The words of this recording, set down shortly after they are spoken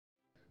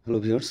Hello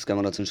viewers,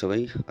 কেমন আছেন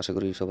সবাই? আশা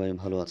করি সবাই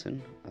ভালো আছেন।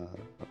 আর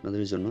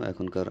আপনাদের জন্য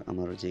এখনকার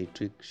আমার যেই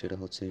ট্রিক সেটা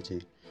হচ্ছে যে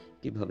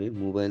কিভাবে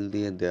মোবাইল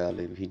দিয়ে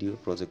দেয়ালে ভিডিও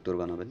প্রজেক্টর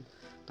বানাবেন।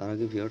 তার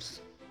আগে ভিউয়ার্স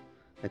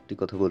একটি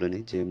কথা বলে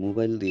নিই যে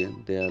মোবাইল দিয়ে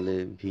দেয়ালে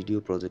ভিডিও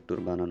প্রজেক্টর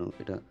বানানো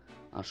এটা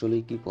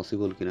আসলেই কি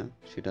পসিবল কিনা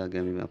সেটা আগে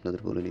আমি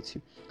আপনাদের বলে নিচ্ছি।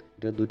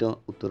 এটার ২ টা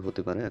উত্তর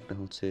হতে পারে। একটা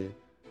হচ্ছে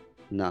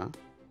না,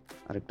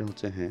 আরেকটা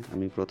হচ্ছে হ্যাঁ।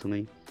 আমি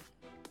প্রথমেই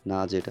না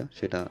যেটা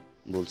সেটা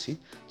বলছি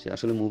যে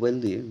আসলে মোবাইল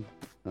দিয়ে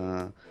আ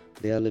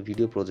দেয়ালে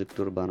ভিডিও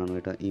প্রজেক্টর বানানো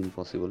এটা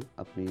ইম্পসিবল।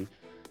 আপনি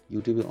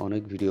ইউটিউবে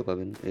অনেক ভিডিও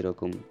পাবেন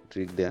এরকম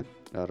ট্রিক দেয়া।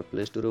 আর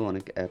প্লে স্টোরেও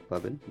অনেক অ্যাপ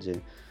পাবেন যে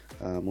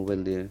মোবাইল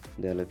দিয়ে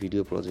দেয়ালে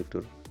ভিডিও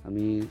প্রজেক্টর।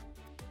 আমি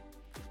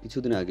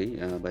কিছুদিন আগেই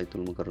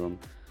বায়তুল মোকাররম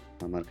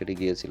মার্কেটে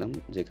গিয়েছিলাম,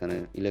 যেখানে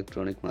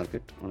ইলেকট্রনিক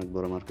মার্কেট, অনেক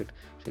বড় মার্কেট।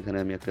 সেখানে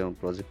আমি একটা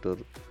প্রজেক্টর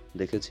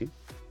দেখেছি।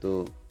 তো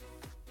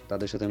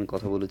তাদের সাথে আমি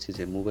কথা বলেছি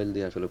যে মোবাইল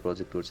দিয়ে আসলে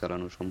প্রজেক্টর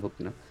চালানো সম্ভব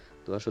কিনা।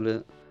 তো আসলে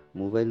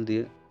মোবাইল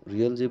দিয়ে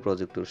রিয়েল যে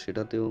প্রজেক্টর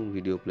সেটাতেও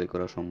ভিডিও প্লে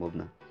করা সম্ভব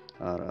না।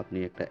 আর আপনি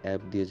একটা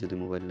অ্যাপ দিয়ে যদি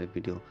মোবাইলে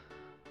ভিডিও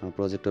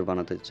প্রজেক্টর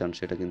বানাতে চান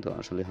সেটা কিন্তু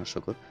আসলেই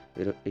হাস্যকর।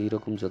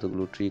 এইরকম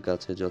যতগুলো ট্রিক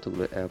আছে,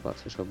 যতগুলো অ্যাপ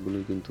আছে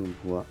সবগুলোই কিন্তু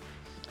ভুয়া।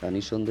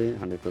 নিঃসন্দেহে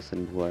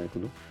 100% ভুয়া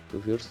এগুলো। তো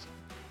ভিউয়ার্স,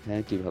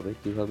 হ্যাঁ,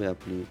 কিভাবে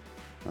আপনি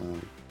আ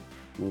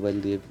মোবাইল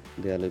দিয়ে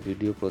দেয়ালে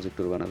ভিডিও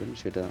প্রজেক্টর বানাবেন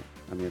সেটা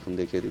আমি এখন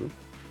দেখিয়ে দিব।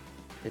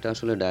 এটা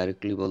আসলে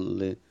ডাইরেক্টলি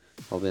বললে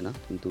হবে না,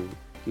 কিন্তু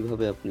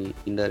কিভাবে আপনি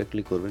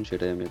ইনডাইরেক্টলি করবেন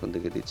সেটাই আমি এখন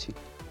দেখিয়ে দিচ্ছি।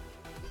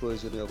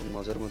 প্রয়োজনীয় এবং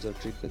মজার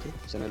ট্রিক পেতে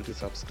চ্যানেলটি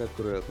সাবস্ক্রাইব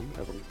করে রাখুন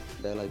এবং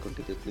বেল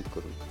আইকনটিতে ক্লিক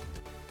করুন।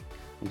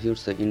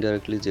 ভিউয়ার্স,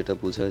 ইনডাইরেক্টলি যেটা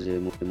বোঝায় যে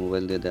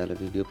মোবাইল দিয়ে দেয়ালে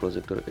ভিডিও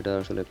প্রজেক্টর, এটা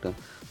আসলে একটা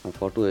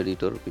ফটো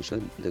এডিটর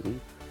বিষয়। দেখুন,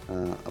 আ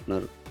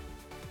আপনার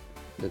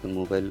দেখুন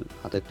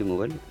হাতে একটি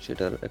মোবাইল,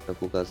 সেটার একটা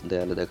ফোকাস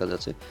দেয়ালে দেখা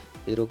যাচ্ছে।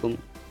 এরকম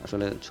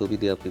আসলে ছবি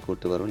দিয়ে আপনি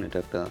করতে পারবেন। এটা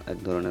এক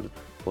ধরনের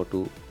ফটো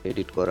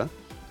এডিট করা।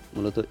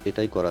 মূলত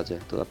এটাই করা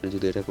যায়। তো আপনি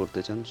যদি এটা করতে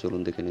চান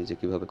চলুন দেখে নিই যে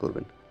কিভাবে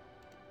করবেন।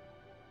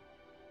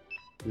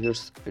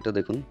 ভিউয়ার্স, এটা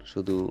দেখুন,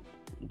 শুধু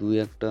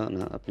 ২-১ টা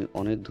না, আপনি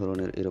অনেক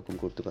ধরনের এরকম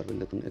করতে পারবেন।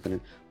 দেখুন এখানে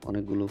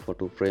অনেকগুলো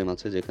ফটো ফ্রেম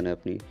আছে যেখানে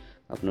আপনি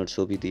আপনার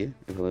ছবি দিয়ে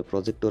এভাবে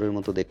প্রজেক্টরের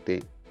মতো দেখতে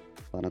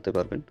বানাতে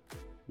পারবেন।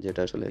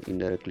 যেটা আসলে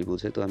ইনডাইরেক্টলি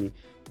বোঝায়। তো আমি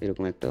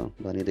এরকম একটা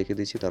বানিয়ে দেখিয়ে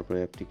দিচ্ছি। তারপরে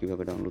অ্যাপটি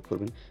কিভাবে ডাউনলোড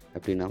করবেন,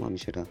 অ্যাপটির নাম আমি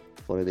সেটা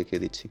পরে দেখিয়ে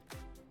দিচ্ছি।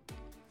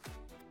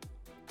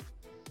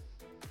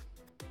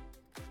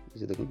 এই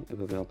যে দেখুন,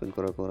 এভাবে ওপেন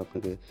করার পর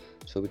আপনাকে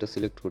ছবিটা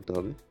সিলেক্ট করতে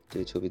হবে, যে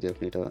ছবি দিয়ে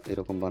আপনি এটা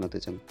এরকম বানাতে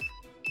চান।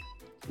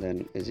 দেন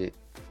এই যে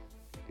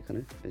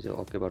এখানে এই যে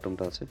ওকে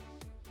বাটনটা আছে,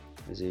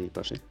 এই যে এই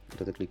পাশে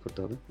এটাতে ক্লিক করতে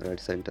হবে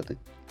রাইট সাইডটাতে।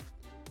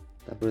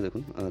 তারপরে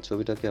দেখুন,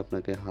 ছবিটাকে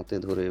আপনাকে হাতে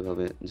ধরে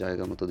এভাবে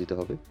জায়গা মতো দিতে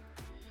হবে।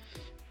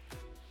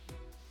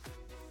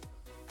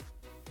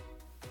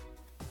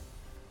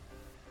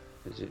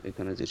 এই যে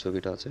এখানে যে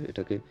ছবিটা আছে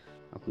এটাকে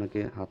আপনাকে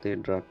হাতে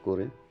ড্র্যাগ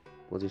করে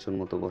পজিশন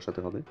মতো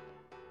বসাতে হবে।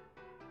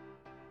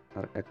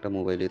 আর একটা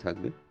মোবাইলেই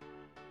থাকবে।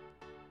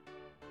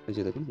 এই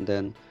যে দেখুন,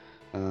 দেন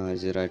এই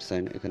যে রাইট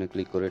সাইন এখানে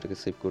ক্লিক করে এটাকে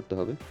সেভ করতে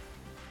হবে।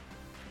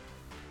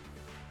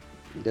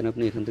 দেন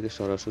আপনি এখান থেকে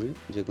সরাসরি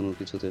যেকোনো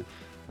কিছুতে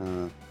আ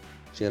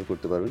শেয়ার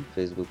করতে পারবেন।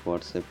 Facebook,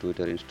 WhatsApp,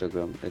 Twitter,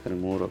 Instagram, এখানে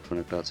মোর অপশন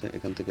একটা আছে।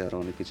 এখান থেকে আরও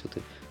অনেক কিছুতে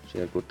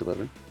শেয়ার করতে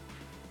পারবেন।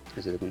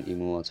 এই যে দেখুন,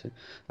 ইমো আছে।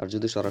 আর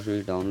যদি সরাসরি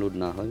ডাউনলোড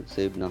না হয়,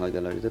 সেভ না হয়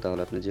গ্যালারিতে,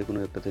 তাহলে আপনি যেকোনো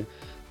একটাতে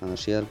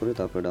শেয়ার করে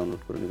তারপরে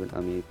ডাউনলোড করে নেবেন।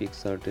 আমি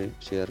পিক্সআর্টে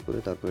শেয়ার করে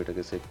তারপরে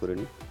এটাকে সেভ করে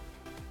নিই।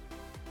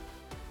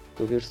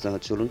 তো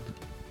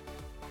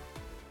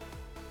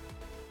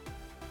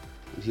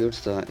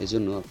ভিউয়ার্স,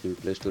 এজন্য আপনি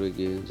প্লে স্টোরে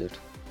গিয়ে জাস্ট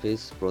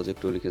ফেস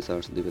প্রজেক্টর লিখে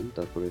সার্চ দিবেন।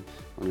 তারপরে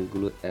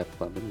অনেকগুলো অ্যাপ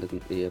পাবেন। দেখুন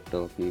এই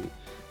অ্যাপটাও আপনি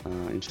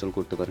ইনস্টল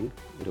করতে পারেন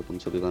এরকম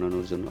ছবি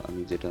বানানোর জন্য।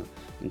 আমি যেটা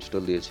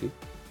ইনস্টল দিয়েছি,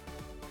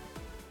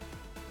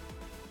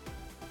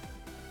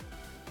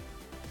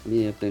 আমি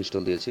এই অ্যাপটা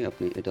ইনস্টল দিয়েছি।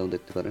 আপনি এটাও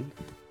দেখতে পারেন।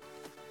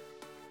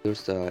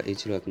 ভিউয়ার্স, এই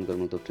ছিল এখনকার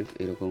মতো ট্রিক।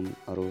 এরকম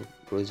আরও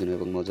প্রয়োজনীয়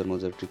এবং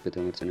মজার ট্রিক পেতে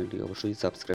আমার চ্যানেলটি অবশ্যই সাবস্ক্রাইব